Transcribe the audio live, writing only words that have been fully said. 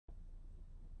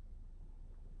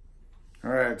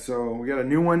right, so we got a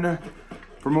new one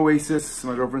from Oasis.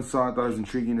 My girlfriend saw it, thought it was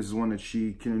intriguing. This is one that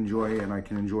she can enjoy and I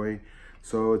can enjoy.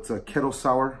 So it's a Kettle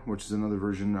sour, which is another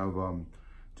version of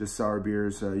just sour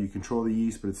beers. You control the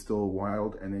yeast, but it's still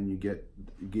wild, and then you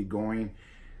get going,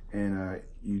 and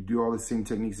you do all the same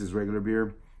techniques as regular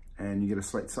beer, and you get a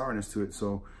slight sourness to it.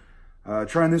 So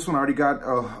trying this one, I already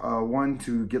got one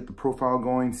to get the profile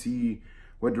going, see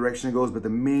what direction it goes, but the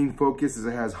main focus is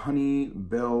it has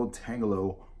Honeybell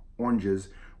tangelo oranges,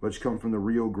 which come from the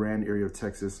Rio Grande area of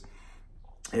Texas.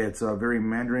 It's very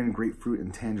mandarin, grapefruit,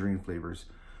 and tangerine flavors.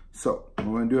 So what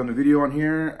I'm gonna do on the video on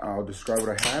here, I'll describe what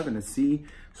I have and then see.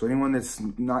 So anyone that's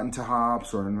not into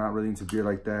hops or not really into beer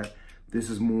like that, this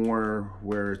is more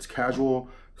where it's casual,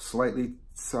 slightly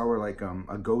sour like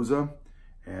a Gose,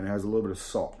 and it has a little bit of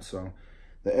salt. So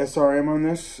the SRM on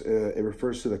this, it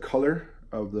refers to the color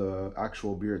of the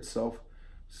actual beer itself.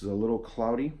 This is a little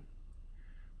cloudy.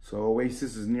 So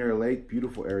Oasis is near a lake,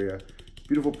 beautiful area,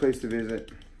 beautiful place to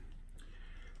visit.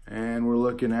 And we're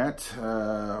looking at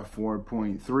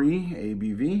 4.3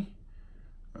 ABV,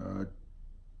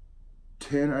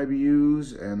 10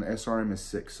 IBUs, and SRM is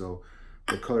 6. So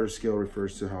the color scale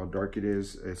refers to how dark it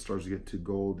is. It starts to get to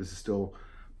gold. This is still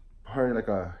probably like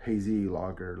a hazy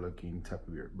lager looking type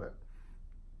of beer, but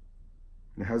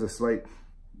it has a slight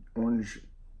orange,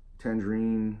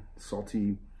 tangerine,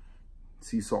 salty,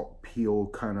 sea salt peel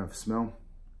kind of smell.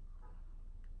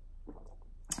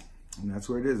 And that's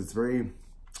where it is. It's very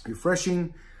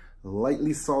refreshing,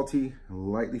 lightly salty,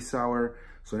 lightly sour.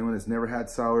 So anyone that's never had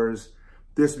sours,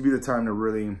 this would be the time to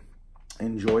really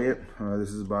enjoy it.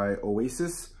 This is by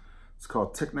Oasis. It's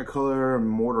called Technicolor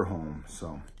motorhome.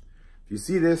 So if you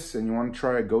see this and you want to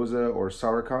try a Gose or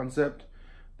sour concept,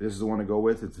 this is the one to go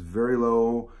with. It's very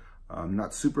low,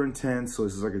 not super intense, so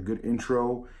this is like a good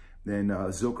intro. Then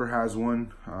Zilker has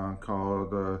one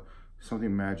called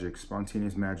something magic,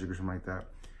 spontaneous magic or something like that.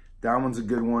 That one's a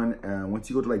good one.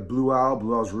 Once you go to like Blue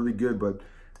Owl is really good, but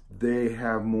they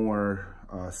have more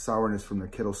sourness from the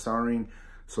Kettle souring.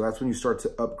 So that's when you start to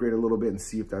upgrade a little bit and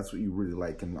see if that's what you really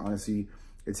like. And honestly,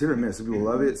 it's hit or miss. Some people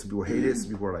love it, some people hate it,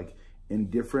 some people are like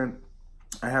indifferent.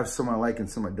 I have some I like and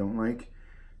some I don't like.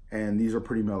 And these are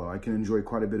pretty mellow. I can enjoy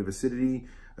quite a bit of acidity.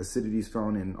 Acidity is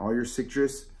found in all your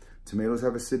citrus. Tomatoes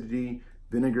have acidity.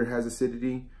 Vinegar has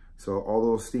acidity. So all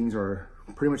those things are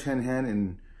pretty much hand in hand,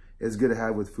 and it's good to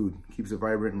have with food. Keeps it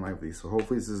vibrant and lively. So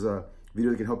hopefully this is a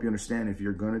video that can help you understand if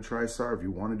you're gonna try sour, if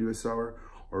you wanna do a sour,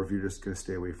 or if you're just gonna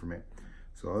stay away from it.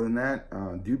 So other than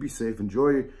that, do be safe,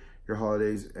 enjoy your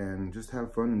holidays, and just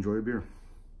have fun, enjoy a beer.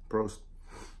 Prost.